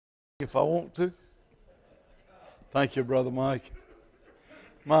If I want to. Thank you, Brother Mike.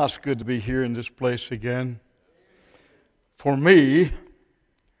 It's good to be here in this place again. For me,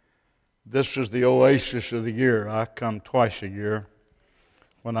 this is the oasis of the year. I come twice a year.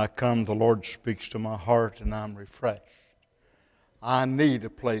 When I come, the Lord speaks to my heart and I'm refreshed. I need a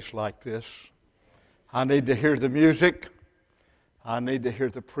place like this. I need to hear the music. I need to hear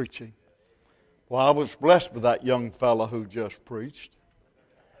the preaching. Well, I was blessed with that young fellow who just preached.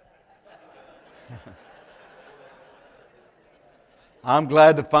 I'm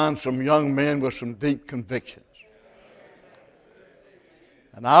glad to find some young men with some deep convictions.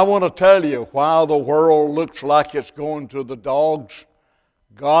 And I want to tell you, while the world looks like it's going to the dogs,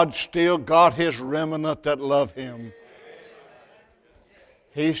 God still got His remnant that love Him.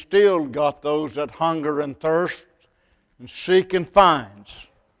 He's still got those that hunger and thirst and seek and finds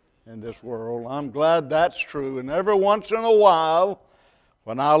in this world. I'm glad that's true. And every once in a while,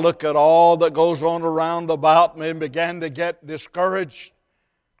 when I look at all that goes on around about me and begin to get discouraged,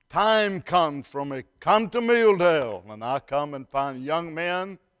 time comes for me. Come to Milldale, and I come and find young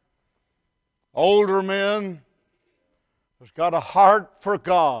men, older men, that's got a heart for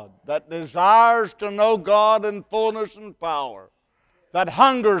God, that desires to know God in fullness and power, that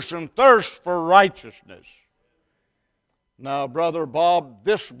hungers and thirsts for righteousness. Now, Brother Bob,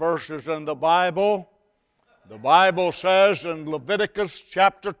 this verse is in the Bible. The Bible says in Leviticus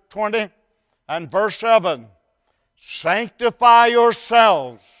chapter 20 and verse 7, "Sanctify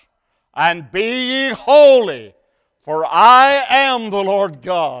yourselves and be ye holy, for I am the Lord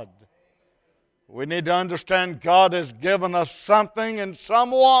God." We need to understand God has given us something and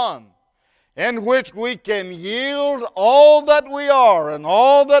someone in which we can yield all that we are and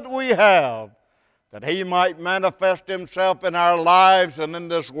all that we have, that He might manifest Himself in our lives and in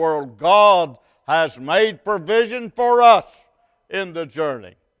this world. God has made provision for us in the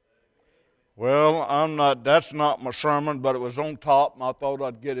journey. Well, that's not my sermon, but it was on top and I thought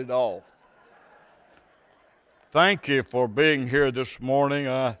I'd get it off. Thank you for being here this morning.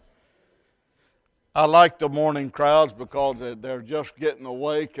 I like the morning crowds because they're just getting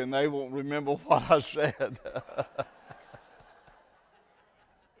awake and they won't remember what I said.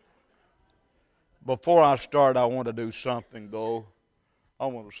 Before I start, I want to do something though. I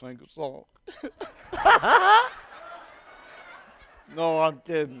want to sing a song. No, I'm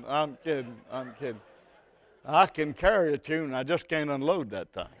kidding. I can carry a tune. I just can't unload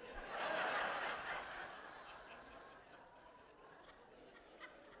that thing.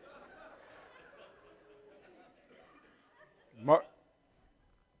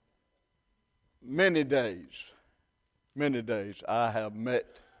 Many days I have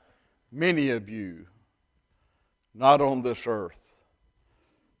met many of you, not on this earth,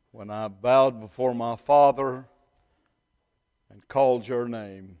 when I bowed before my Father and called your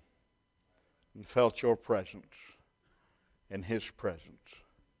name and felt your presence in His presence.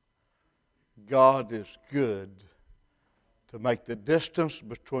 God is good to make the distance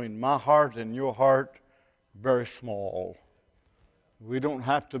between my heart and your heart very small. We don't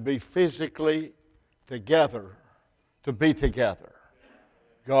have to be physically together to be together.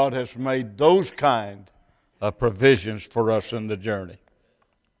 God has made those kind of provisions for us in the journey.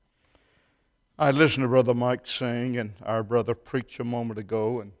 I listened to Brother Mike sing and our brother preach a moment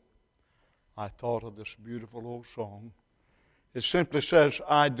ago, and I thought of this beautiful old song. It simply says,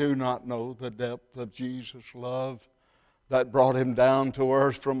 "I do not know the depth of Jesus' love that brought Him down to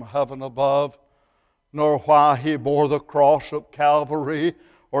earth from heaven above, nor why He bore the cross of Calvary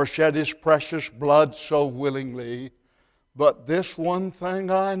or shed His precious blood so willingly. But this one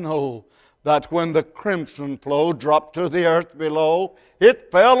thing I know, that when the crimson flow dropped to the earth below,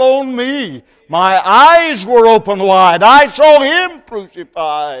 it fell on me. My eyes were open wide. I saw Him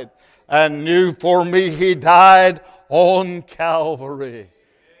crucified and knew for me He died on Calvary."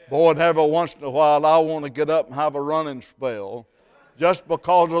 Boy, and every once in a while I want to get up and have a running spell just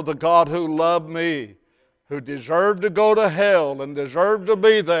because of the God who loved me, who deserved to go to hell and deserved to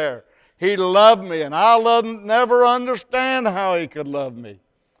be there. He loved me, and I'll never understand how He could love me.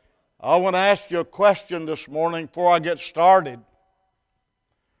 I want to ask you a question this morning before I get started.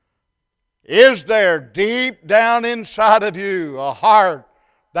 Is there deep down inside of you a heart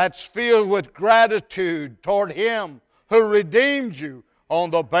that's filled with gratitude toward Him who redeemed you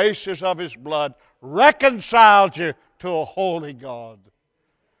on the basis of His blood, reconciled you to a holy God?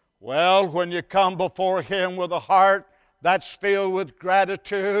 Well, when you come before Him with a heart that's filled with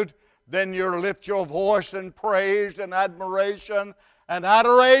gratitude, then you lift your voice in praise and admiration and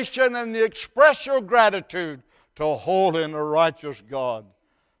adoration, and you express your gratitude to a holy and a righteous God.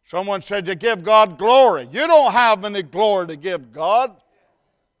 Someone said you give God glory. You don't have any glory to give God.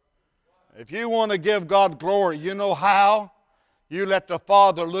 If you want to give God glory, you know how? You let the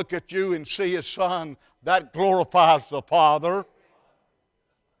Father look at you and see His Son. That glorifies the Father.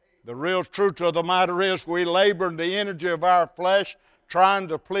 The real truth of the matter is we labor in the energy of our flesh trying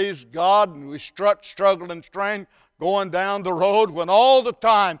to please God, and we struggle and strain going down the road when all the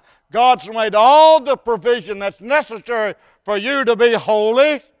time God's made all the provision that's necessary for you to be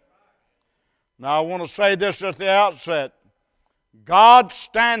holy. Now I want to say this at the outset. God's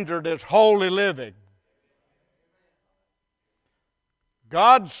standard is holy living.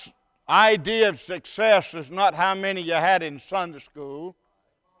 God's idea of success is not how many you had in Sunday school.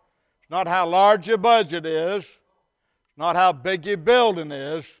 It's not how large your budget is. It's not how big your building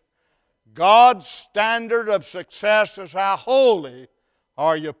is. God's standard of success is how holy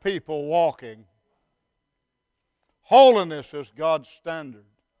are your people walking. Holiness is God's standard.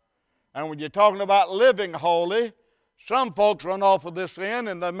 And when you're talking about living holy, some folks run off of this end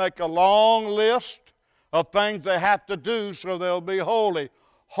and they make a long list of things they have to do so they'll be holy.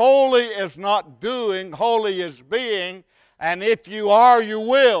 Holy is not doing, holy is being, and if you are, you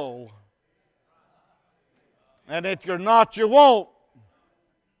will. And if you're not, you won't.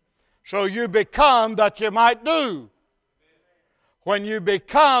 So you become that you might do. When you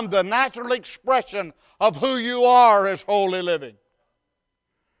become, the natural expression of who you are is holy living.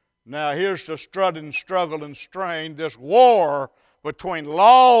 Now here's the strutting, struggle, and strain, this war between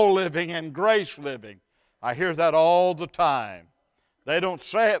law living and grace living. I hear that all the time. They don't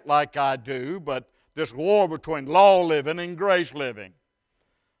say it like I do, but this war between law living and grace living.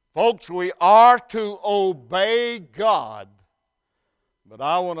 Folks, we are to obey God. But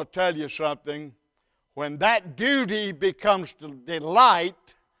I want to tell you something. When that duty becomes the delight,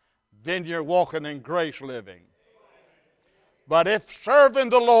 then you're walking in grace living. But if serving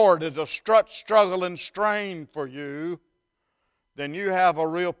the Lord is a struggle, and strain for you, then you have a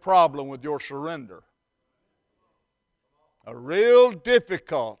real problem with your surrender. A real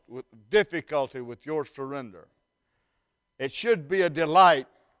difficulty with your surrender. It should be a delight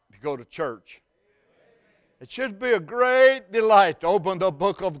to go to church. It should be a great delight to open the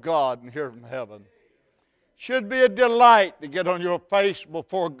book of God and hear from heaven. It should be a delight to get on your face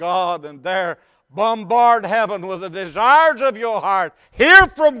before God and there bombard heaven with the desires of your heart. Hear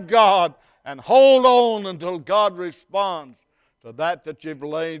from God and hold on until God responds to that you've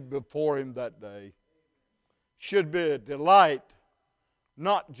laid before Him that day. Should be a delight,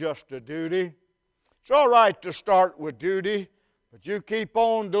 not just a duty. It's all right to start with duty, but you keep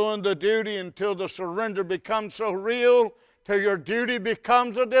on doing the duty until the surrender becomes so real, till your duty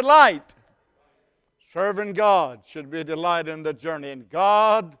becomes a delight. Serving God should be a delight in the journey, and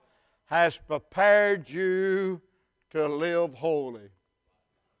God has prepared you to live holy.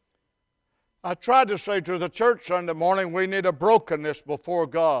 I tried to say to the church Sunday morning, we need a brokenness before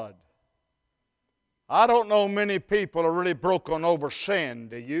God. I don't know many people are really broken over sin,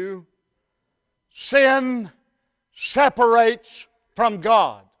 do you? Sin separates from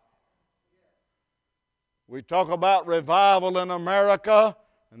God. We talk about revival in America,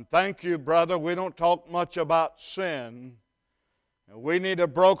 and thank you, brother, we don't talk much about sin. We need a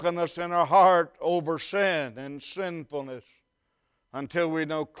brokenness in our heart over sin and sinfulness until we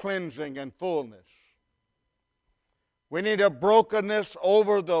know cleansing and fullness. We need a brokenness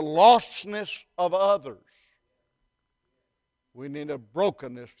over the lostness of others. We need a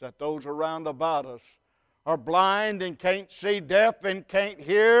brokenness that those around about us are blind and can't see, deaf and can't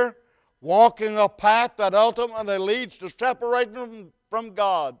hear, walking a path that ultimately leads to separating them from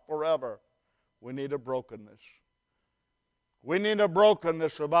God forever. We need a brokenness. We need a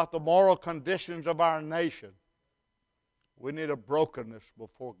brokenness about the moral conditions of our nation. We need a brokenness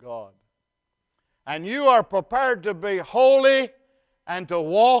before God. And you are prepared to be holy and to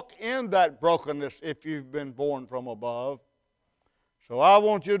walk in that brokenness if you've been born from above. So I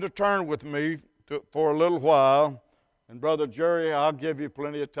want you to turn with me for a little while. And Brother Jerry, I'll give you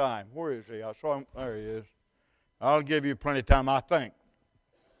plenty of time. Where is he? I saw him. There he is. I'll give you plenty of time, I think.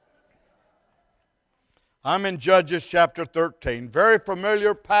 I'm in Judges chapter 13. Very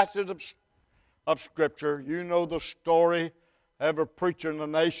familiar passage of Scripture. You know the story. Every preacher in the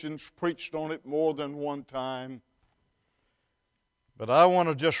nation's preached on it more than one time. But I want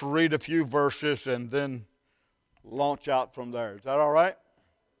to just read a few verses and then launch out from there. Is that all right?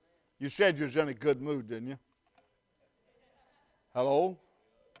 You said you was in a good mood, didn't you? Hello?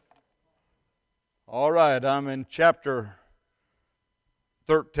 All right, I'm in chapter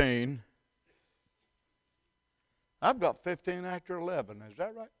 13. I've got 15 after 11. Is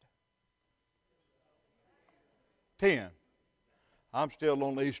that right? 10. I'm still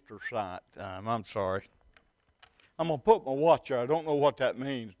on Easter side time. I'm sorry. I'm going to put my watch there. I don't know what that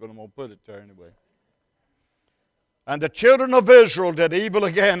means, but I'm going to put it there anyway. And the children of Israel did evil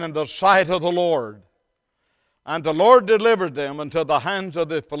again in the sight of the Lord. And the Lord delivered them into the hands of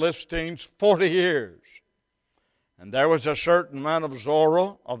the Philistines 40 years. And there was a certain man of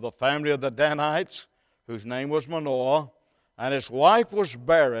Zorah, of the family of the Danites, whose name was Manoah, and his wife was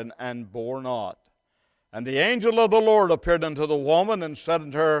barren and bore not. And the angel of the Lord appeared unto the woman and said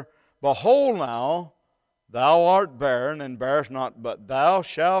unto her, Behold now, thou art barren and bearest not, but thou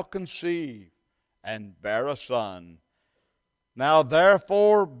shalt conceive and bear a son. Now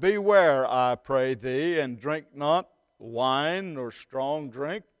therefore beware, I pray thee, and drink not wine nor strong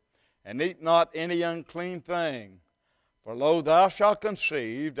drink, and eat not any unclean thing. For lo, thou shalt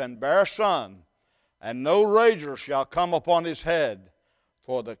conceive and bear a son, and no razor shall come upon his head.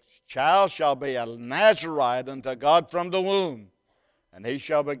 For the child shall be a Nazarite unto God from the womb, and he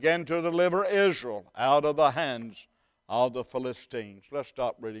shall begin to deliver Israel out of the hands of the Philistines. Let's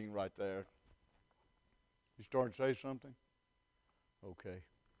stop reading right there. You starting to say something? Okay.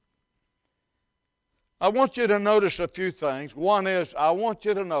 I want you to notice a few things. One is, I want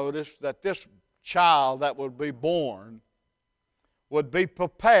you to notice that this child that would be born would be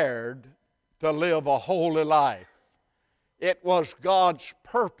prepared to live a holy life. It was God's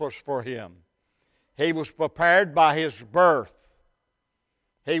purpose for him. He was prepared by his birth.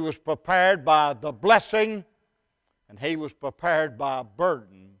 He was prepared by the blessing, and he was prepared by a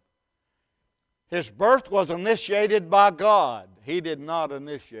burden. His birth was initiated by God. He did not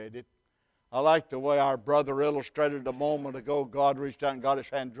initiate it. I like the way our brother illustrated a moment ago. God reached out and got his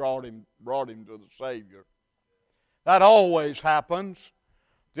hand, brought him to the Savior. That always happens.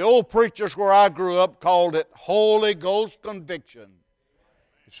 The old preachers where I grew up called it Holy Ghost conviction.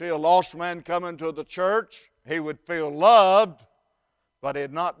 You see a lost man come into the church, he would feel loved, but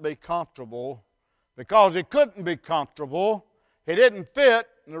he'd not be comfortable. Because he couldn't be comfortable, he didn't fit,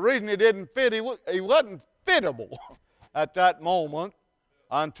 and the reason he didn't fit, he wasn't fittable at that moment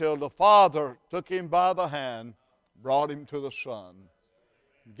until the Father took him by the hand, brought him to the Son,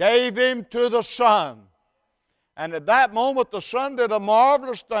 gave him to the Son. And at that moment, the Son did a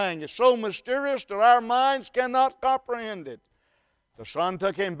marvelous thing. It's so mysterious that our minds cannot comprehend it. The Son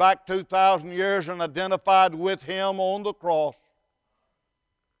took him back 2,000 years and identified with him on the cross,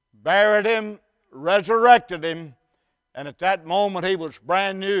 buried him, resurrected him, and at that moment he was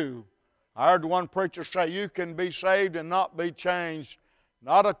brand new. I heard one preacher say, you can be saved and not be changed,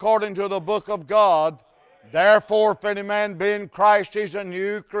 not according to the book of God. Therefore, if any man be in Christ, he's a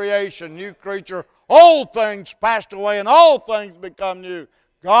new creation, new creature. Old things passed away and all things become new.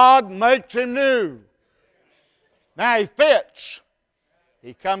 God makes him new. Now he fits.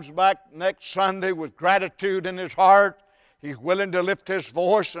 He comes back next Sunday with gratitude in his heart. He's willing to lift his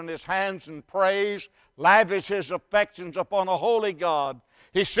voice and his hands in praise, lavish his affections upon a holy God.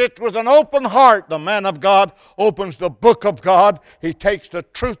 He sits with an open heart. The man of God opens the book of God. He takes the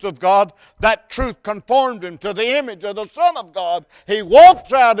truth of God. That truth conformed him to the image of the Son of God. He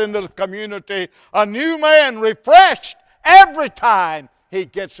walks out into the community a new man, refreshed every time he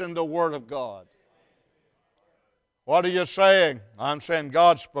gets in the Word of God. What are you saying? I'm saying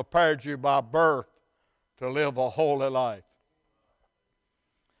God's prepared you by birth to live a holy life.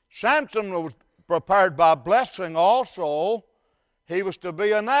 Samson was prepared by blessing also. He was to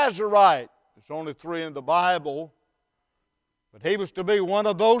be a Nazarite. There's only 3 in the Bible. But he was to be one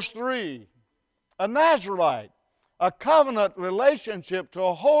of those 3. A Nazarite. A covenant relationship to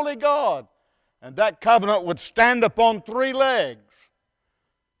a holy God. And that covenant would stand upon 3 legs.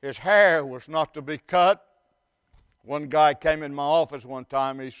 His hair was not to be cut. One guy came in my office one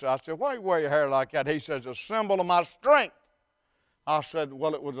time. I said, why do you wear your hair like that? He says, a symbol of my strength. I said,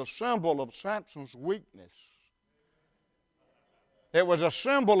 well, it was a symbol of Samson's weakness. It was a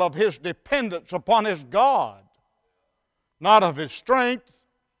symbol of his dependence upon his God, not of his strength.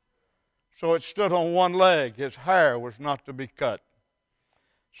 So it stood on one leg. His hair was not to be cut.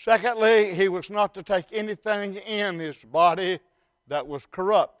 Secondly, he was not to take anything in his body that was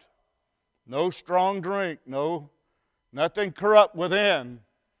corrupt. No strong drink, nothing corrupt within.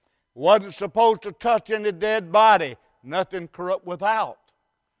 Wasn't supposed to touch any dead body. Nothing corrupt without.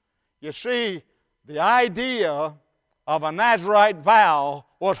 You see, the idea of a Nazarite vow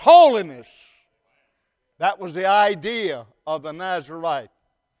was holiness. That was the idea of the Nazarite.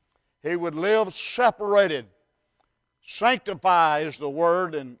 He would live separated. Sanctify is the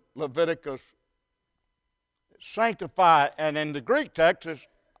word in Leviticus. Sanctify, and in the Greek text is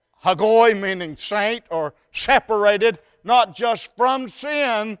hagoi, meaning saint or separated, not just from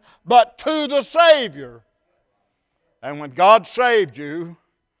sin, but to the Savior. And when God saved you,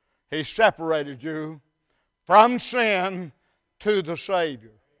 He separated you from sin to the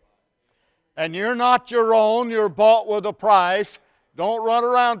Savior. And you're not your own. You're bought with a price. Don't run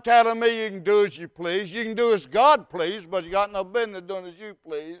around telling me you can do as you please. You can do as God please, but you got no business doing as you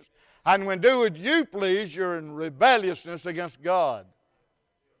please. And when do as you please, you're in rebelliousness against God.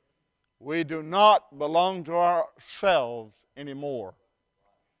 We do not belong to ourselves anymore.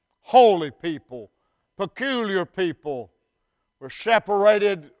 Holy people, peculiar people. We're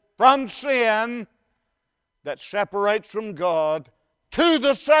separated from sin that separates from God to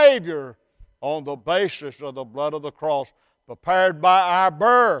the Savior on the basis of the blood of the cross, prepared by our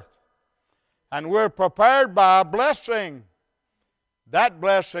birth. And we're prepared by a blessing. That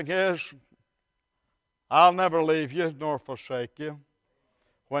blessing is, I'll never leave you nor forsake you.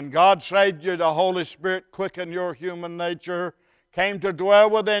 When God saved you, the Holy Spirit quickened your human nature, came to dwell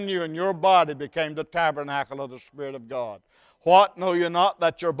within you, and your body became the tabernacle of the Spirit of God. What? Know you not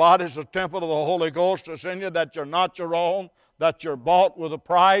that your body is a temple of the Holy Ghost that's in you, that you're not your own, that you're bought with a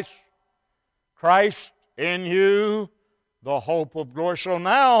price? Christ in you, the hope of glory. So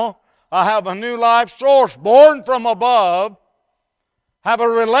now I have a new life source, born from above, have a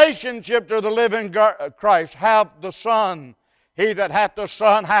relationship to the living Christ, have the Son. He that hath the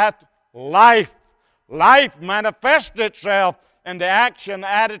Son hath life. Life manifests itself in the action,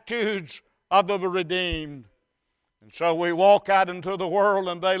 attitudes of the redeemed. And so we walk out into the world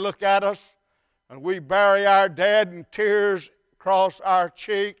and they look at us and we bury our dead and tears cross our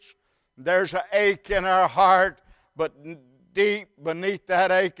cheeks. There's an ache in our heart, but deep beneath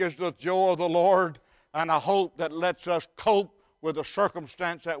that ache is the joy of the Lord and a hope that lets us cope with the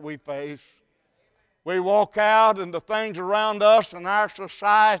circumstance that we face. We walk out and the things around us and our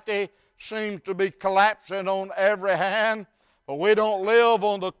society seems to be collapsing on every hand, but we don't live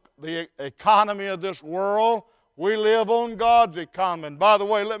on the economy of this world. We live on God's economy. And by the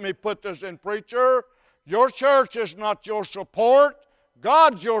way, let me put this in, preacher. Your church is not your support.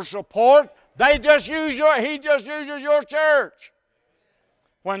 God's your support. He just uses your church.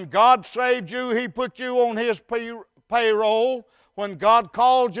 When God saved you, He put you on His payroll. When God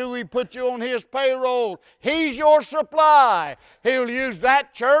called you, He put you on His payroll. He's your supply. He'll use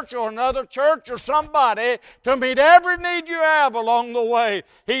that church or another church or somebody to meet every need you have along the way.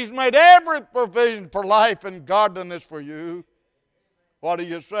 He's made every provision for life and godliness for you. What are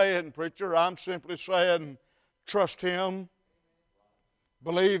you saying, preacher? I'm simply saying, trust Him,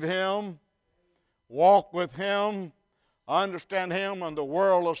 believe Him, walk with Him, understand Him, and the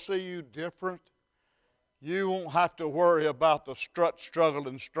world will see you different. You won't have to worry about the struggle,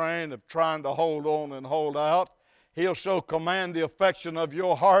 and strain of trying to hold on and hold out. He'll so command the affection of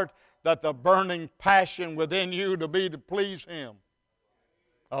your heart that the burning passion within you to be to please Him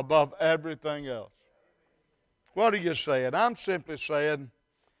above everything else. What are you saying? I'm simply saying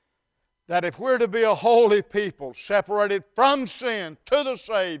that if we're to be a holy people, separated from sin to the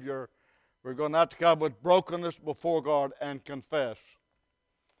Savior, we're going to have to come with brokenness before God and confess.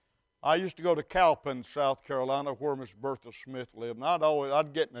 I used to go to Calpin, South Carolina, where Miss Bertha Smith lived. And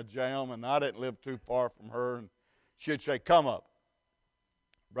I'd get in a jam, and I didn't live too far from her. And she'd say, come up.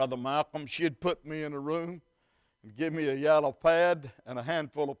 Brother Malcolm, she'd put me in a room and give me a yellow pad and a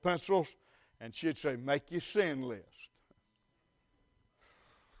handful of pencils. And she'd say, make your sin list.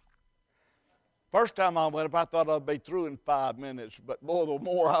 First time I went up, I thought I'd be through in 5 minutes. But boy, the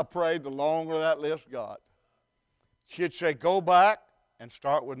more I prayed, the longer that list got. She'd say, go back and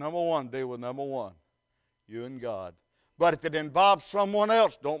start with number one. Deal with number one, you and God. But if it involves someone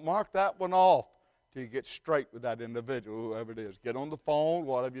else, don't mark that one off till you get straight with that individual, whoever it is. Get on the phone,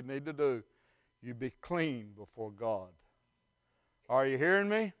 whatever you need to do. You be clean before God. Are you hearing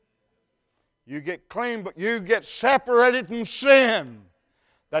me? You get clean, but you get separated from sin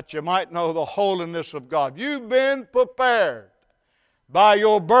that you might know the holiness of God. You've been prepared by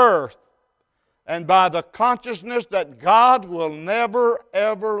your birth and by the consciousness that God will never,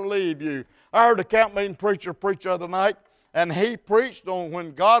 ever leave you. I heard a camp meeting preacher preach the other night, and he preached on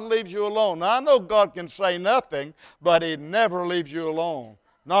when God leaves you alone. Now, I know God can say nothing, but He never leaves you alone.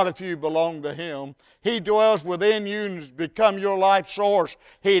 Not if you belong to Him. He dwells within you and has become your life source.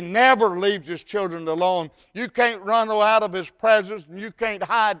 He never leaves His children alone. You can't run out of His presence, and you can't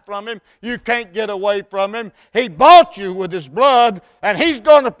hide from Him. You can't get away from Him. He bought you with His blood, and He's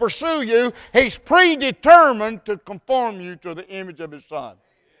going to pursue you. He's predetermined to conform you to the image of His Son.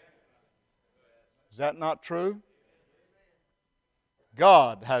 Is that not true?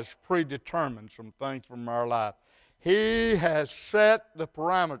 God has predetermined some things from our life. He has set the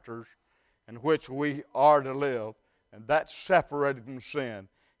parameters in which we are to live, and that's separated from sin.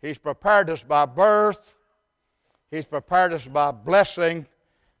 He's prepared us by birth. He's prepared us by blessing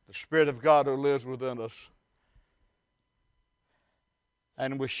the Spirit of God who lives within us.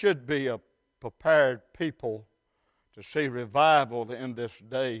 And we should be a prepared people to see revival in this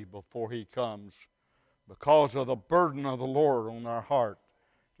day before He comes, because of the burden of the Lord on our heart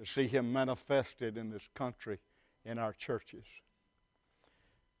to see Him manifested in this country, in our churches.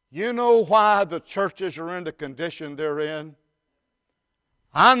 You know why the churches are in the condition they're in?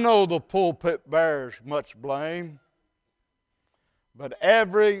 I know the pulpit bears much blame, but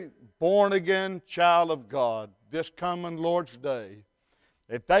every born-again child of God, this coming Lord's Day,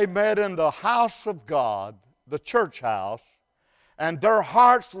 if they met in the house of God, the church house, and their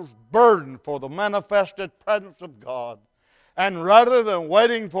hearts was burdened for the manifested presence of God, and rather than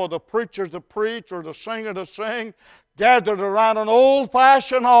waiting for the preacher to preach or the singer to sing, gathered around an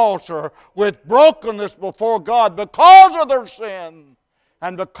old-fashioned altar with brokenness before God because of their sin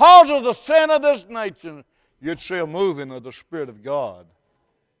and because of the sin of this nation, you'd see a moving of the Spirit of God.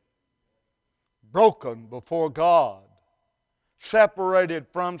 Broken before God, separated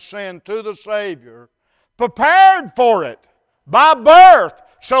from sin to the Savior, prepared for it by birth,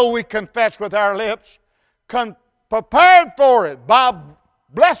 so we confess with our lips, prepared for it by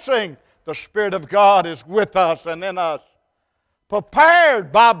blessing. The Spirit of God is with us and in us.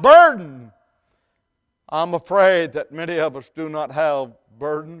 Prepared by burden. I'm afraid that many of us do not have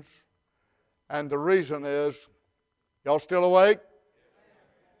burdens. And the reason is, y'all still awake?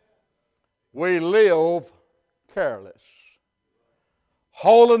 We live careless.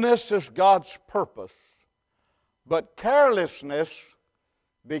 Holiness is God's purpose. But carelessness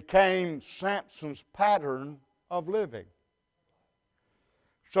became Samson's pattern of living.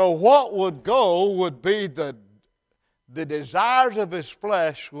 So what would go would be the desires of his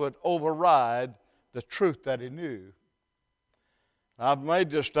flesh would override the truth that he knew. I've made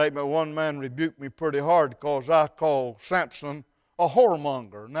this statement. One man rebuked me pretty hard because I called Samson a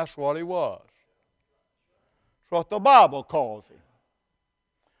whoremonger, and that's what he was. That's what the Bible calls him.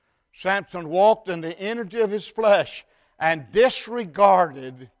 Samson walked in the energy of his flesh and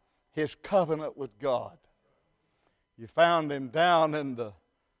disregarded his covenant with God. You found him down in the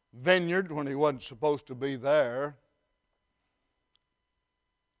vineyard when he wasn't supposed to be there.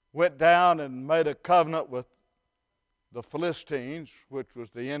 Went down and made a covenant with the Philistines, which was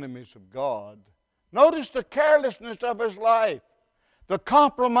the enemies of God. Notice the carelessness of his life. The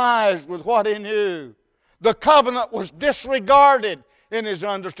compromise with what he knew. The covenant was disregarded in his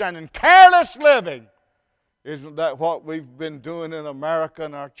understanding. Careless living. Isn't that what we've been doing in America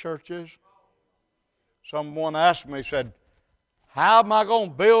in our churches? Someone asked me, said, how am I going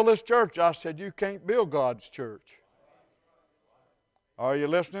to build this church? I said, you can't build God's church. Are you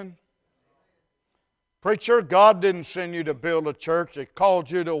listening? Preacher, God didn't send you to build a church. He called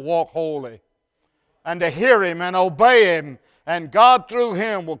you to walk holy and to hear Him and obey Him. And God through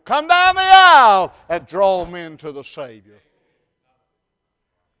Him will come down the aisle and draw men to the Savior.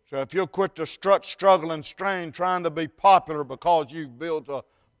 So if you'll quit the struggle and strain trying to be popular because you built a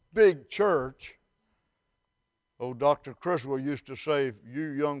big church. Oh, Dr. Criswell used to say, if you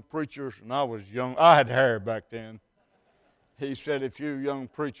young preachers, and I was young, I had hair back then. He said, if you young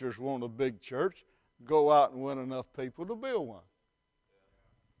preachers want a big church, go out and win enough people to build one.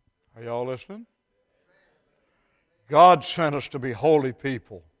 Are y'all listening? God sent us to be holy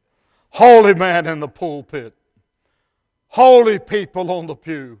people. Holy man in the pulpit. Holy people on the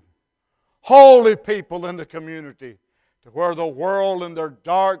pew. Holy people in the community. To where the world in their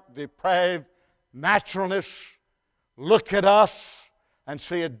dark, depraved naturalness look at us and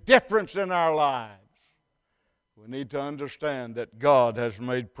see a difference in our lives. We need to understand that God has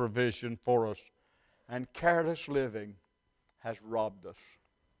made provision for us, and careless living has robbed us.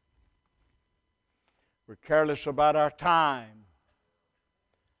 We're careless about our time.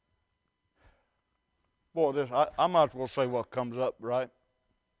 Boy, I might as well say what comes up, right?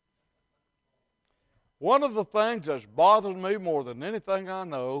 One of the things that's bothered me more than anything I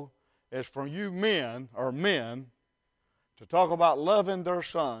know is for you men to talk about loving their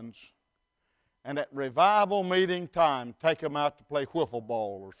sons, and at revival meeting time, take them out to play wiffle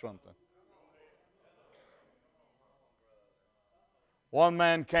ball or something. One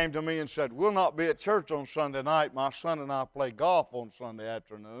man came to me and said, we'll not be at church on Sunday night. My son and I play golf on Sunday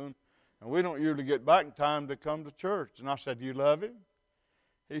afternoon, and we don't usually get back in time to come to church. And I said, you love him?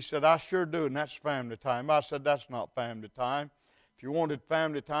 He said, I sure do, and that's family time. I said, that's not family time. If you wanted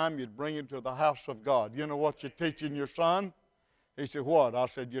family time, you'd bring him to the house of God. You know what you're teaching your son? He said, what? I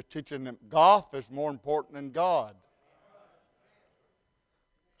said, you're teaching him golf is more important than God.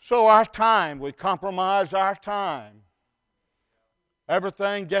 So our time, we compromise our time.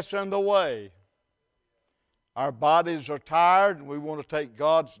 Everything gets in the way. Our bodies are tired, and we want to take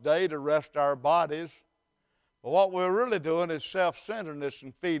God's day to rest our bodies. But what we're really doing is self-centeredness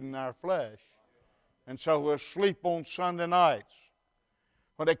and feeding our flesh. And so we'll sleep on Sunday nights.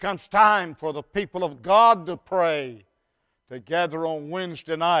 When it comes time for the people of God to pray, to gather on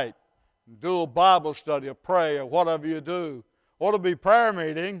Wednesday night, and do a Bible study, or pray, or whatever you do, ought to be prayer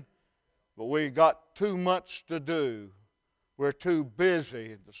meeting, but we got too much to do. We're too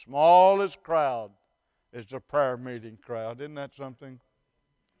busy. The smallest crowd is the prayer meeting crowd. Isn't that something?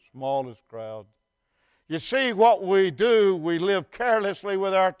 Smallest crowd. You see, what we do, we live carelessly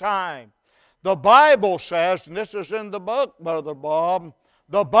with our time. The Bible says, and this is in the book, Brother Bob,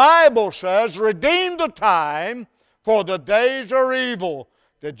 the Bible says, redeem the time, for the days are evil.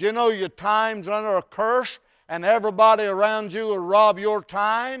 Did you know your time's under a curse, and everybody around you will rob your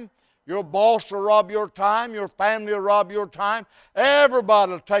time? Your boss will rob your time. Your family will rob your time.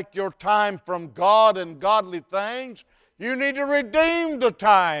 Everybody will take your time from God and godly things. You need to redeem the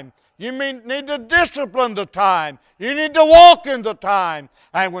time. You need to discipline the time. You need to walk in the time.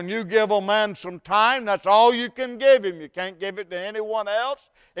 And when you give a man some time, that's all you can give him. You can't give it to anyone else.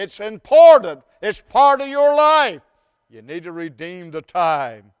 It's important. It's part of your life. You need to redeem the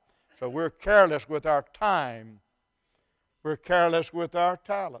time. So we're careless with our time. We're careless with our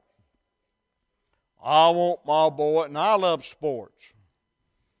talent. I want my boy, and I love sports.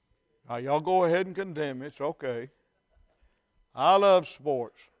 Now, y'all go ahead and condemn me. It's okay. I love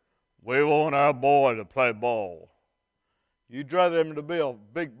sports. We want our boy to play ball. You'd rather him to be a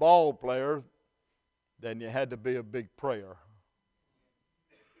big ball player than you had to be a big prayer.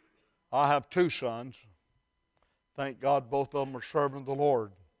 I have two sons. Thank God both of them are serving the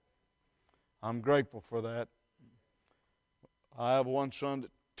Lord. I'm grateful for that. I have one son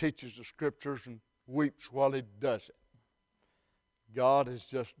that teaches the Scriptures and weeps while he does it. God has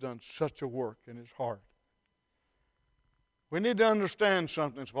just done such a work in his heart. We need to understand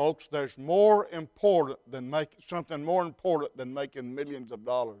something, folks. There's more important than something more important than making millions of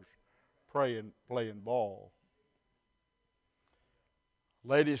dollars playing ball. A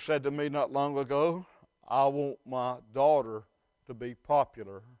lady said to me not long ago, I want my daughter to be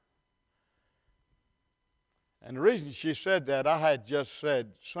popular. And the reason she said that, I had just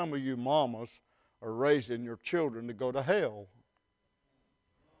said, some of you mamas are raising your children to go to hell.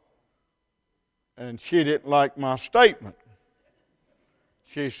 And she didn't like my statement.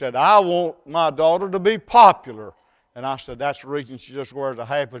 She said, I want my daughter to be popular. And I said, that's the reason she just wears a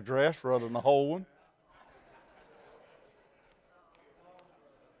half a dress rather than a whole one.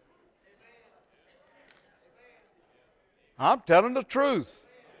 I'm telling the truth.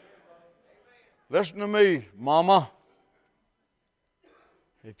 Listen to me, Mama.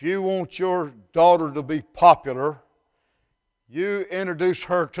 If you want your daughter to be popular, you introduce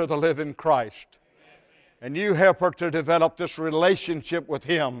her to the living Christ. And you help her to develop this relationship with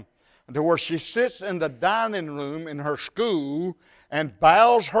Him, to where she sits in the dining room in her school and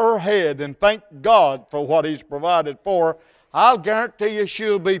bows her head and thank God for what He's provided for her. I'll guarantee you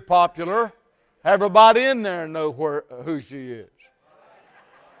she'll be popular. Everybody in there know who she is.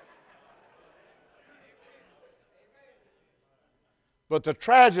 But the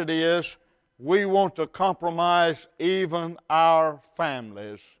tragedy is we want to compromise even our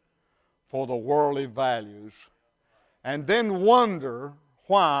families for the worldly values, and then wonder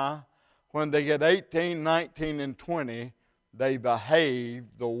why, when they get 18, 19, and 20, they behave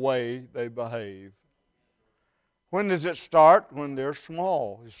the way they behave. When does it start? When they're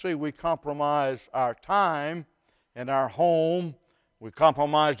small. You see, we compromise our time in our home. We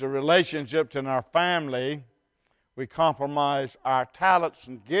compromise the relationships in our family. We compromise our talents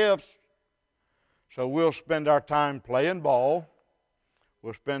and gifts. So we'll spend our time playing ball.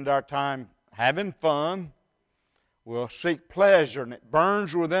 We'll spend our time having fun. We'll seek pleasure, and it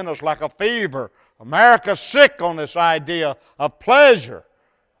burns within us like a fever. America's sick on this idea of pleasure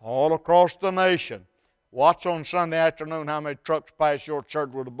all across the nation. Watch on Sunday afternoon how many trucks pass your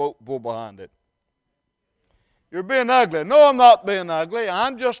church with a boat pull behind it. You're being ugly. No, I'm not being ugly.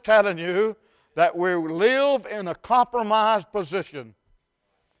 I'm just telling you that we live in a compromised position.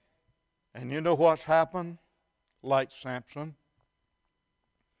 And you know what's happened? Like Samson.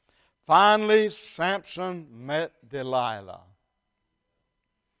 Finally, Samson met Delilah.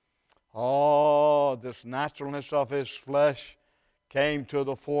 Oh, this naturalness of his flesh came to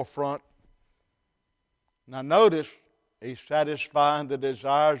the forefront. Now notice, he's satisfying the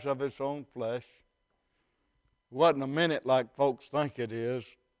desires of his own flesh. It wasn't a minute like folks think it is,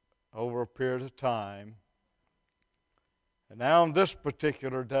 over a period of time. And now on this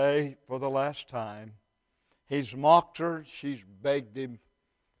particular day, for the last time, he's mocked her, she's begged him,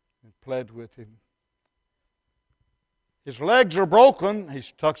 and pled with him. His legs are broken.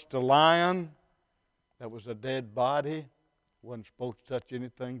 He's touched a lion. That was a dead body. Wasn't supposed to touch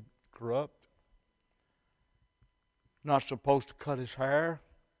anything corrupt. Not supposed to cut his hair.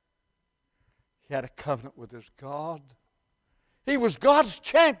 He had a covenant with his God. He was God's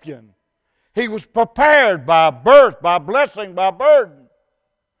champion. He was prepared by birth, by blessing, by burden.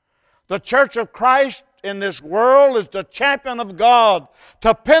 The church of Christ in this world is the champion of God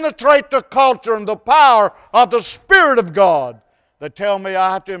to penetrate the culture and the power of the Spirit of God. They tell me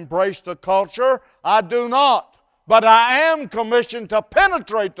I have to embrace the culture. I do not. But I am commissioned to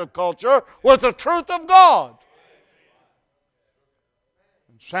penetrate the culture with the truth of God.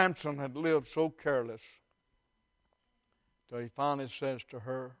 And Samson had lived so careless till he finally says to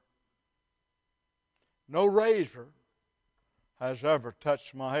her, "No razor has ever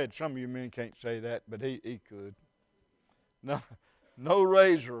touched my head." Some of you men can't say that, but he could. No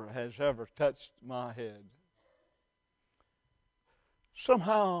razor has ever touched my head.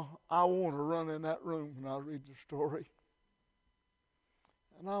 Somehow I want to run in that room when I read the story.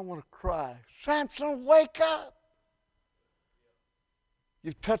 And I want to cry, "Samson, wake up!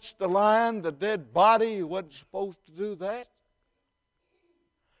 You touched the lion, the dead body. You wasn't supposed to do that.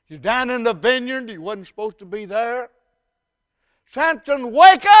 You're down in the vineyard. You wasn't supposed to be there. Samson,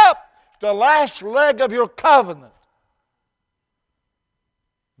 wake up! It's the last leg of your covenant."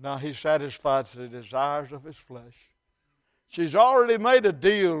 Now he satisfies the desires of his flesh. She's already made a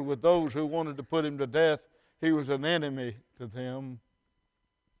deal with those who wanted to put him to death. He was an enemy to them.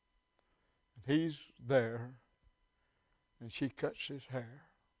 He's there, and she cuts his hair.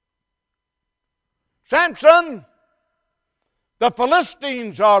 "Samson, the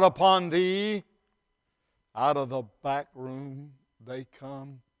Philistines are upon thee." Out of the back room they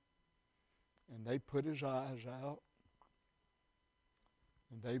come, and they put his eyes out,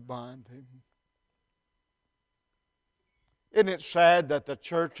 and they bind him. Isn't it sad that the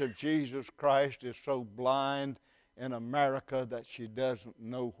Church of Jesus Christ is so blind in America that she doesn't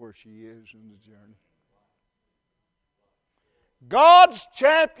know where she is in the journey? God's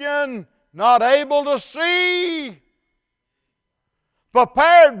champion, not able to see,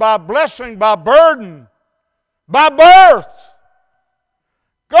 prepared by blessing, by burden, by birth.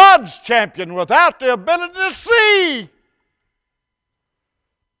 God's champion without the ability to see.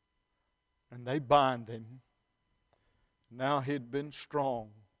 And they bind him. Now he'd been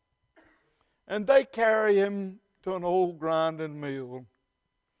strong. And they carry him to an old grinding mill.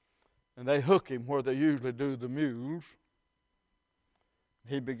 And they hook him where they usually do the mules.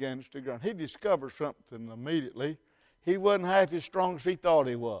 He begins to grind. He discovers something immediately. He wasn't half as strong as he thought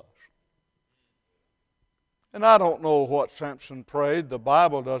he was. And I don't know what Samson prayed. The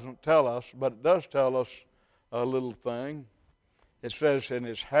Bible doesn't tell us, but it does tell us a little thing. It says, "And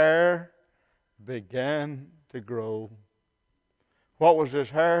his hair began to grow." What was his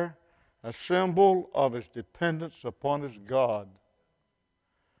hair? A symbol of his dependence upon his God.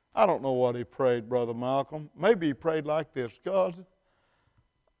 I don't know what he prayed, Brother Malcolm. Maybe he prayed like this: "God,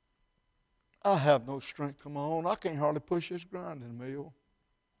 I have no strength of my own. I can't hardly push this grinding mill.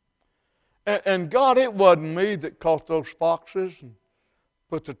 And God, it wasn't me that caught those foxes and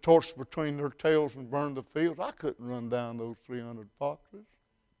put the torch between their tails and burned the fields. I couldn't run down those 300 foxes.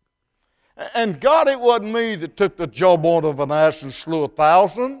 And God, it wasn't me that took the jawbone of an ass and slew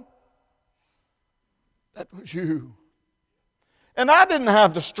 1,000. That was you. And I didn't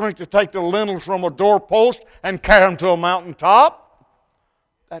have the strength to take the lintels from a doorpost and carry them to a mountaintop.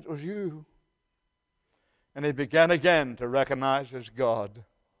 That was you." And he began again to recognize his God.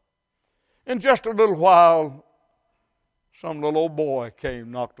 In just a little while, some little old boy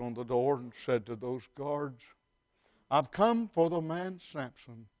came, knocked on the door, and said to those guards, "I've come for the man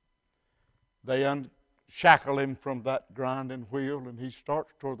Samson." They unshackle him from that grinding wheel, and he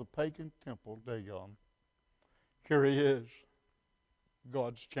starts toward the pagan temple, Dagon. Here he is,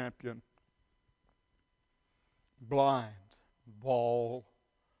 God's champion. Blind, bald,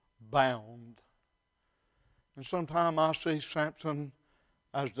 bound. And sometimes I see Samson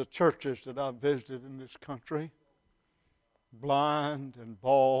as the churches that I've visited in this country, blind and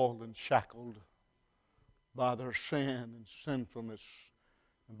bald and shackled by their sin and sinfulness,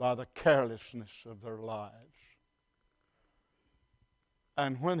 by the carelessness of their lives.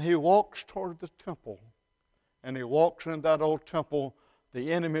 And when he walks toward the temple, and he walks in that old temple,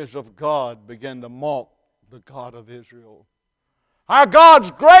 the enemies of God begin to mock the God of Israel. Our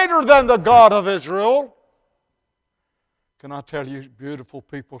God's greater than the God of Israel. Can I tell you, beautiful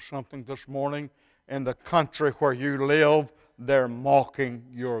people, something this morning? In the country where you live, they're mocking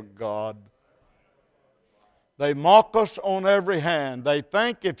your God. They mock us on every hand. They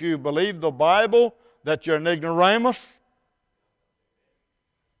think if you believe the Bible that you're an ignoramus.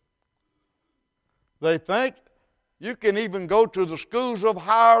 They think you can even go to the schools of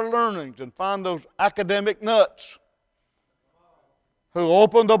higher learnings and find those academic nuts who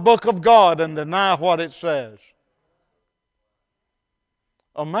open the book of God and deny what it says.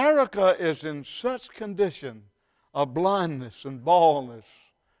 America is in such condition of blindness and baldness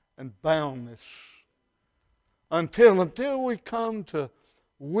and boundness until we come to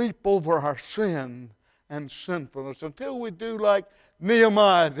weep over our sin and sinfulness, until we do like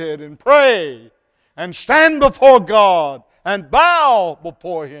Nehemiah did and pray and stand before God and bow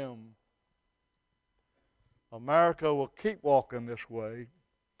before Him. America will keep walking this way.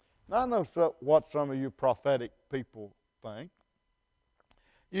 Now, I know what some of you prophetic people think.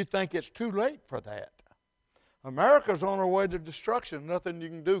 You think it's too late for that. America's on her way to destruction. Nothing you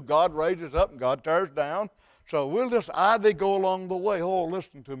can do. God raises up and God tears down. So we'll just idly go along the way. Oh,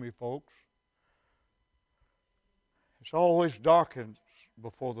 listen to me, folks. It's always darkens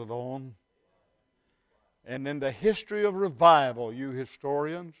before the dawn. And in the history of revival, you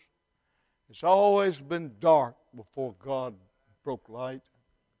historians, it's always been dark before God broke light.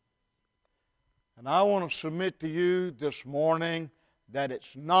 And I want to submit to you this morning that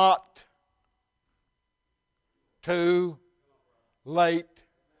it's not too late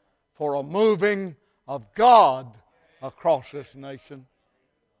for a moving of God across this nation.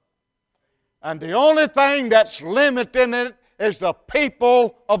 And the only thing that's limiting it is the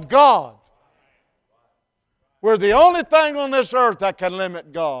people of God. We're the only thing on this earth that can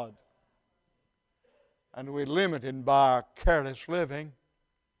limit God. And we limit Him by our careless living,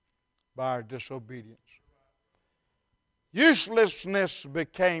 by our disobedience. Uselessness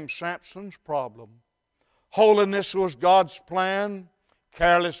became Samson's problem. Holiness was God's plan.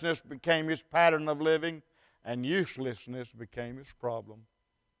 Carelessness became his pattern of living. And uselessness became his problem.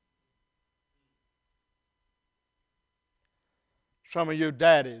 Some of you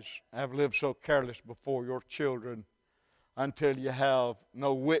daddies have lived so careless before your children until you have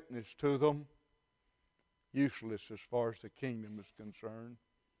no witness to them. Useless as far as the kingdom is concerned.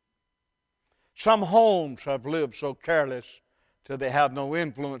 Some homes have lived so careless till they have no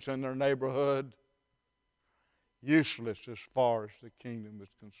influence in their neighborhood. Useless as far as the kingdom is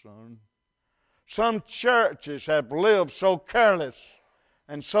concerned. Some churches have lived so careless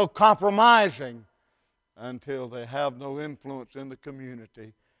and so compromising until they have no influence in the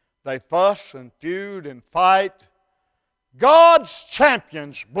community. They fuss and feud and fight. God's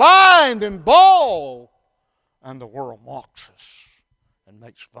champions blind and bawl, and the world mocks us and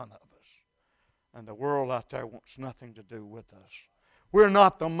makes fun of us. And the world out there wants nothing to do with us. We're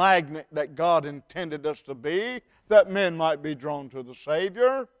not the magnet that God intended us to be, that men might be drawn to the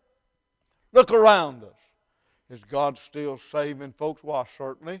Savior. Look around us. Is God still saving folks? Why,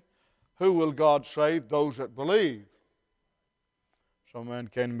 certainly. Who will God save? Those that believe. Some man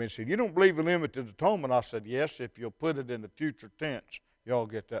came to me and said, "You don't believe in limited atonement?" I said, "Yes, if you'll put it in the future tense. Y'all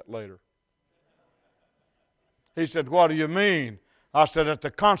get that later." He said, "What do you mean?" I said, "At the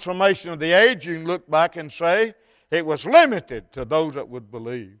consummation of the age, you can look back and say it was limited to those that would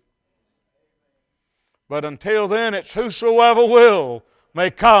believe. But until then, it's whosoever will may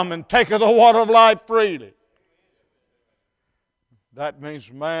come and take of the water of life freely." That means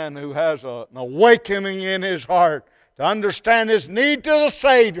man who has an awakening in his heart to understand his need to the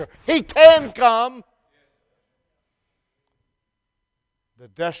Savior. He can come. The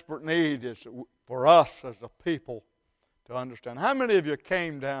desperate need is for us as a people to understand. How many of you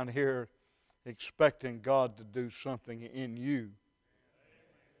came down here expecting God to do something in you?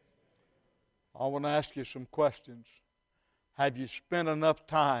 I want to ask you some questions. Have you spent enough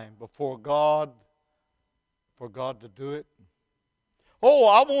time before God for God to do it? "Oh,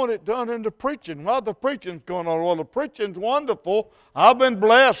 I want it done in the preaching." Well, the preaching's going on. Well, the preaching's wonderful. I've been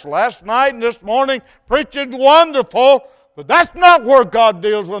blessed last night and this morning. Preaching's wonderful. But that's not where God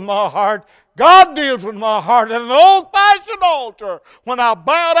deals with my heart. God deals with my heart at an old-fashioned altar when I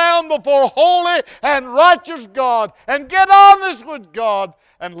bow down before holy and righteous God and get honest with God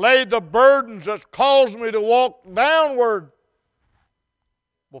and lay the burdens that cause me to walk downward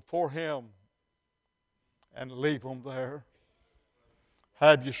before Him and leave them there.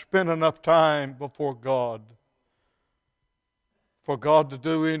 Have you spent enough time before God for God to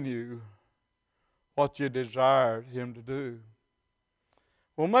do in you what you desired Him to do?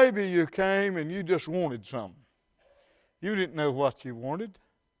 Well, maybe you came and you just wanted something. You didn't know what you wanted.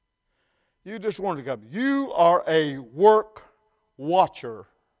 You just wanted to come. You are a work watcher.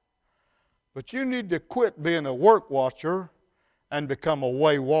 But you need to quit being a work watcher and become a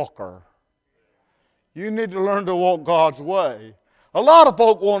way walker. You need to learn to walk God's way. A lot of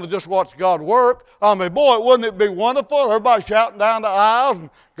folk want to just watch God work. I mean, boy, wouldn't it be wonderful? Everybody shouting down the aisles and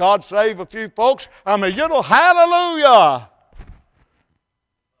God save a few folks. I mean, hallelujah.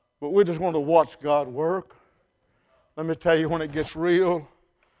 But we just want to watch God work. Let me tell you, when it gets real,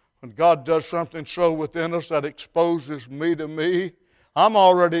 when God does something so within us that exposes me to me, I'm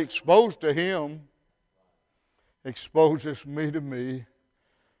already exposed to Him. Exposes me to me.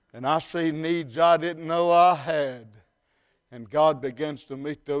 And I see needs I didn't know I had. And God begins to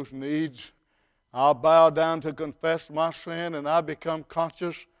meet those needs. I'll bow down to confess my sin, and I become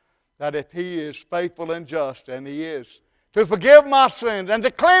conscious that if He is faithful and just, and He is, to forgive my sins and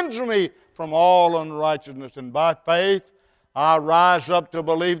to cleanse me from all unrighteousness. And by faith, I rise up to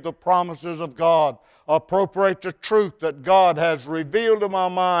believe the promises of God, appropriate the truth that God has revealed to my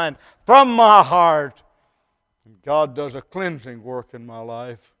mind from my heart. And God does a cleansing work in my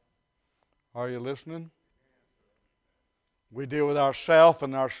life. Are you listening? We deal with ourself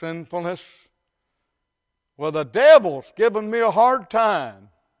and our sinfulness. Well, the devil's giving me a hard time.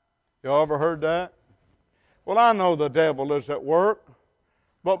 You ever heard that? Well, I know the devil is at work,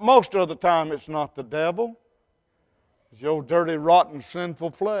 but most of the time it's not the devil. It's your dirty, rotten,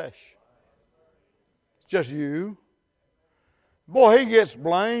 sinful flesh. It's just you. Boy, he gets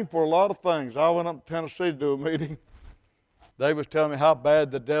blamed for a lot of things. I went up to Tennessee to do a meeting. They was telling me how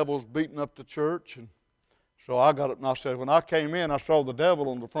bad the devil's beating up the church. And so I got up and I said, when I came in, I saw the devil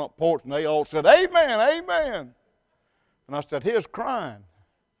on the front porch, and they all said, amen, amen. And I said, he's crying.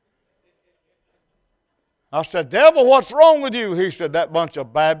 I said, devil, what's wrong with you? He said, that bunch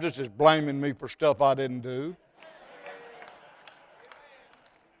of Baptists is blaming me for stuff I didn't do.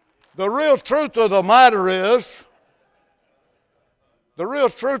 The real truth of the matter is,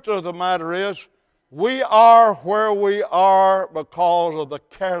 we are where we are because of the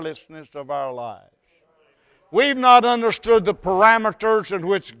carelessness of our lives. We've not understood the parameters in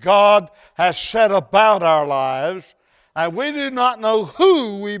which God has set about our lives, and we do not know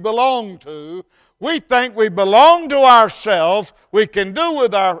who we belong to. We think we belong to ourselves, we can do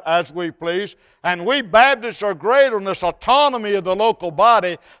with as we please, and we Baptists are great on this autonomy of the local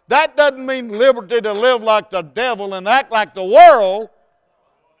body. That doesn't mean liberty to live like the devil and act like the world.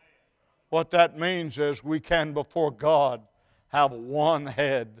 What that means is we can before God have one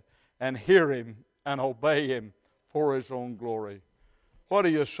head and hear Him and obey Him for His own glory. What are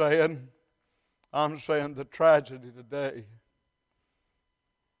you saying? I'm saying the tragedy today.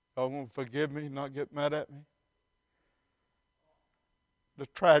 Y'all want to forgive me, not get mad at me? The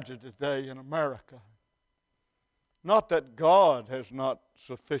tragedy today in America. Not that God has not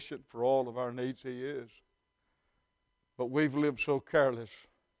sufficient for all of our needs, He is. But we've lived so careless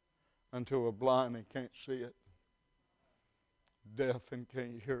until we're blind and can't see it, deaf and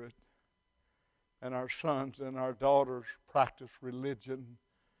can't hear it. And our sons and our daughters practice religion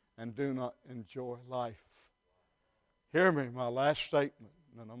and do not enjoy life. Hear me, my last statement.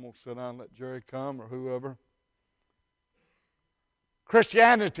 And I'm going to sit down and let Jerry come or whoever.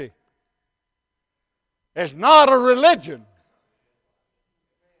 Christianity is not a religion.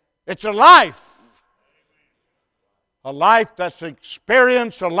 It's a life. A life that's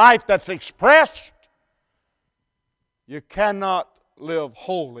experienced, a life that's expressed. You cannot live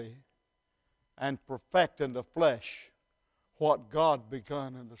holy and perfect in the flesh what God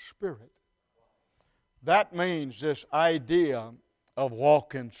begun in the Spirit. That means this idea of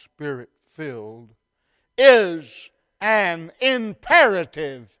walking Spirit-filled is an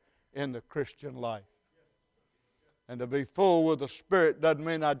imperative in the Christian life. And to be full with the Spirit doesn't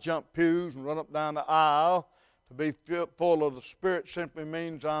mean I jump pews and run up down the aisle. To be full of the Spirit simply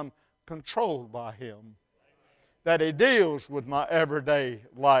means I'm controlled by Him. That He deals with my everyday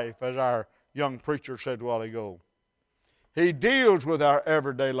life, as our young preacher said a while ago. He deals with our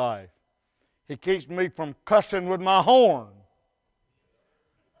everyday life. He keeps me from cussing with my horn.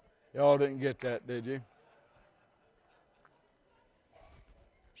 Y'all didn't get that, did you?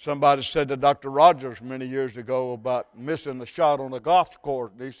 Somebody said to Dr. Rogers many years ago about missing the shot on the golf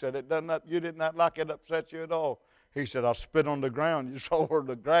course. And he said, you did not like it upset you at all. He said, I spit on the ground. You saw where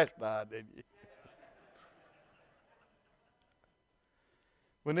the grass died, didn't you?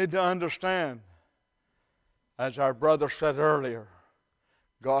 We need to understand, as our brother said earlier,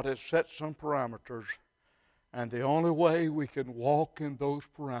 God has set some parameters, and the only way we can walk in those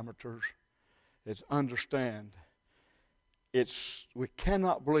parameters is understand we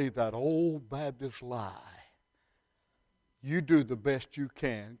cannot believe that old Baptist lie. You do the best you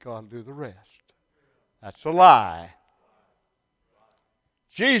can, God will do the rest. That's a lie.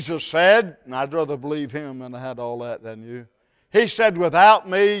 Jesus said, and I'd rather believe Him than I had all that than you. He said, without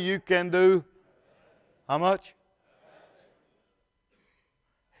me you can do how much?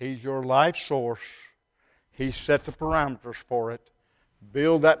 He's your life source. He set the parameters for it.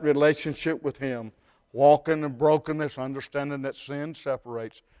 Build that relationship with Him. Walk in the brokenness, understanding that sin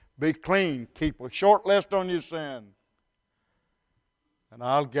separates. Be clean. Keep a short list on your sin. And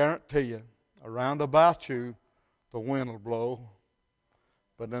I'll guarantee you, around about you, the wind will blow.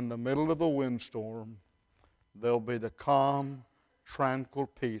 But in the middle of the windstorm, there'll be the calm, tranquil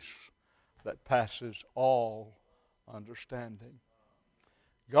peace that passes all understanding.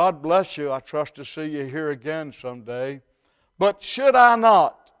 God bless you. I trust to see you here again someday. But should I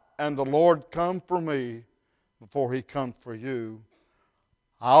not, and the Lord come for me before He comes for you,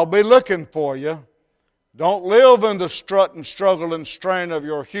 I'll be looking for you. Don't live in the strut and struggle and strain of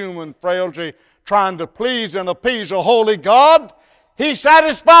your human frailty, trying to please and appease a holy God. He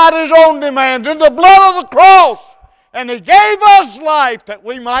satisfied His own demands in the blood of the cross. And He gave us life that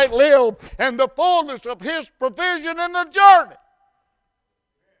we might live in the fullness of His provision in the journey.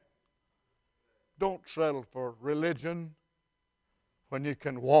 Don't settle for religion when you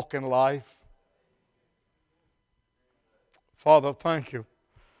can walk in life. Father, thank you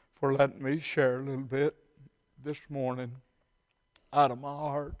for letting me share a little bit this morning out of my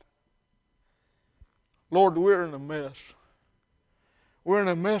heart. Lord, we're in a mess. We're in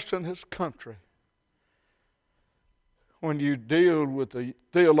a mess in this country. When you deal with the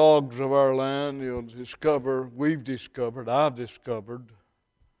theologues of our land, you'll discover, I've discovered,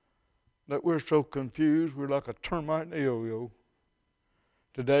 that we're so confused, we're like a termite in a yo-yo.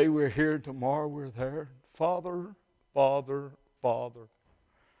 Today we're here, tomorrow we're there. Father, Father, Father.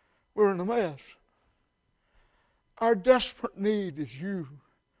 We're in a mess. Our desperate need is you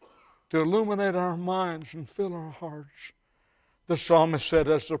to illuminate our minds and fill our hearts. The psalmist said,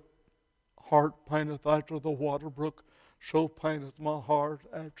 as the heart painteth after the water brook, so painteth my heart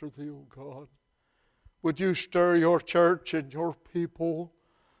after thee, O God. Would you stir your church and your people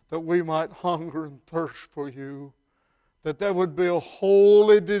that we might hunger and thirst for you, that there would be a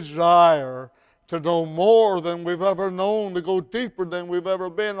holy desire to know more than we've ever known, to go deeper than we've ever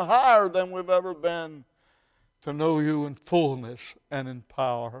been, higher than we've ever been, to know you in fullness and in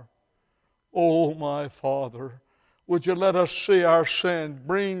power. Oh, my Father, would you let us see our sin,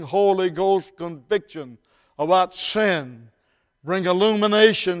 bring Holy Ghost conviction about sin, bring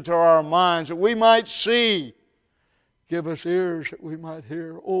illumination to our minds that we might see. Give us ears that we might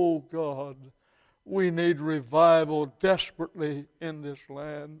hear. Oh God, we need revival desperately in this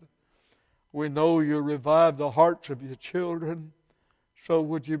land. We know you revive the hearts of your children. So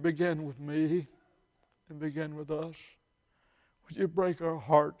would you begin with me and begin with us? Would you break our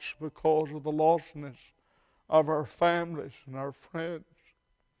hearts because of the lostness of our families and our friends?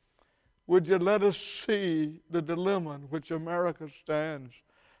 Would you let us see the dilemma in which America stands,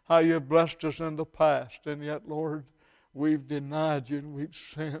 how you've blessed us in the past, and yet, Lord, we've denied you and we've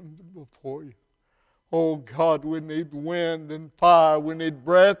sinned before you. Oh God, we need wind and fire. We need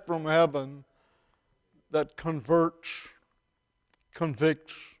breath from heaven that converts,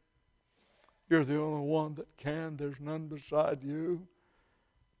 convicts. You're the only one that can. There's none beside you.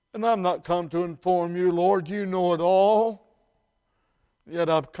 And I've not come to inform you, Lord, you know it all. Yet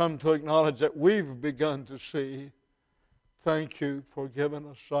I've come to acknowledge that we've begun to see. Thank you for giving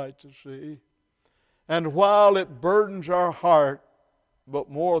us sight to see. And while it burdens our heart, but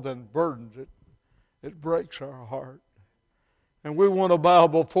more than burdens it, it breaks our heart. And we want to bow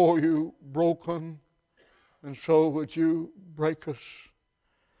before you broken. And so would you break us?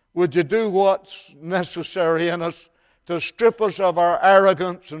 Would you do what's necessary in us to strip us of our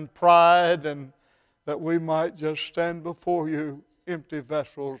arrogance and pride, and that we might just stand before you empty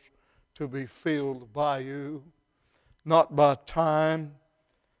vessels to be filled by you, not by time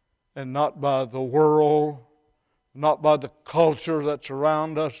and not by the world, not by the culture that's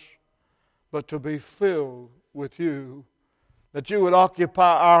around us, but to be filled with you, that you would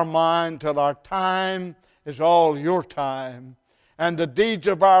occupy our mind till our time is all your time, and the deeds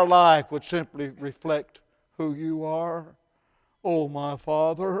of our life would simply reflect who you are. Oh, my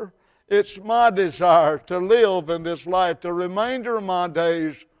Father, it's my desire to live in this life, the remainder of my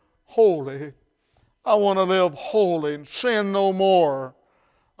days, holy. I want to live holy and sin no more.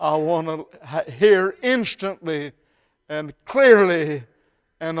 I want to hear instantly and clearly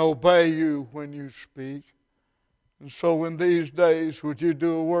and obey you when you speak. And so in these days, would you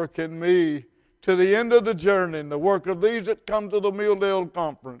do a work in me to the end of the journey, and the work of these that come to the Milldale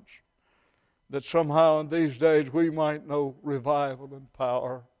conference, that somehow in these days we might know revival and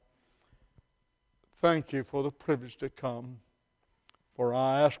power. Thank you for the privilege to come. For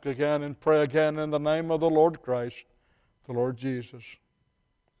I ask again and pray again in the name of the Lord Christ, the Lord Jesus.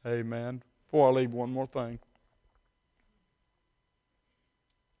 Amen. Before I leave, one more thing.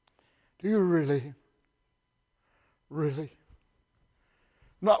 Do you really? Really?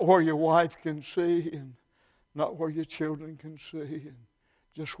 Not where your wife can see and not where your children can see, and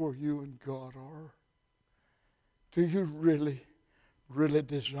just where you and God are. Do you really, really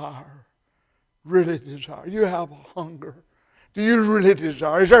desire? Really desire? You have a hunger. Do you really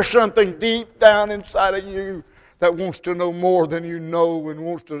desire? Is there something deep down inside of you that wants to know more than you know and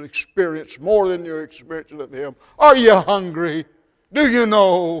wants to experience more than you're experiencing of Him? Are you hungry? Do you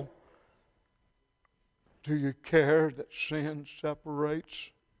know? Do you care that sin separates?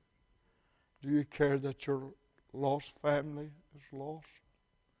 Do you care that your lost family is lost?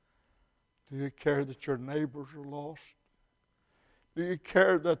 Do you care that your neighbors are lost? Do you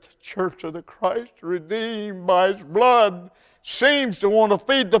care that the church of the Christ, redeemed by His blood, seems to want to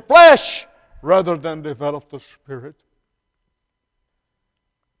feed the flesh rather than develop the Spirit?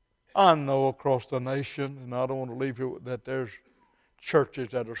 I know across the nation, and I don't want to leave you with that, there's churches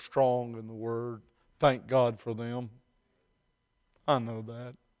that are strong in the Word. Thank God for them. I know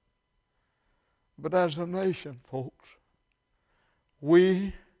that. But as a nation, folks,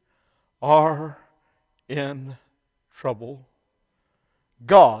 we are in trouble.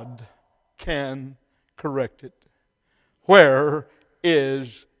 God can correct it. Where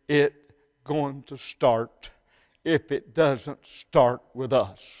is it going to start if it doesn't start with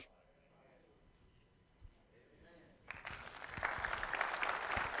us?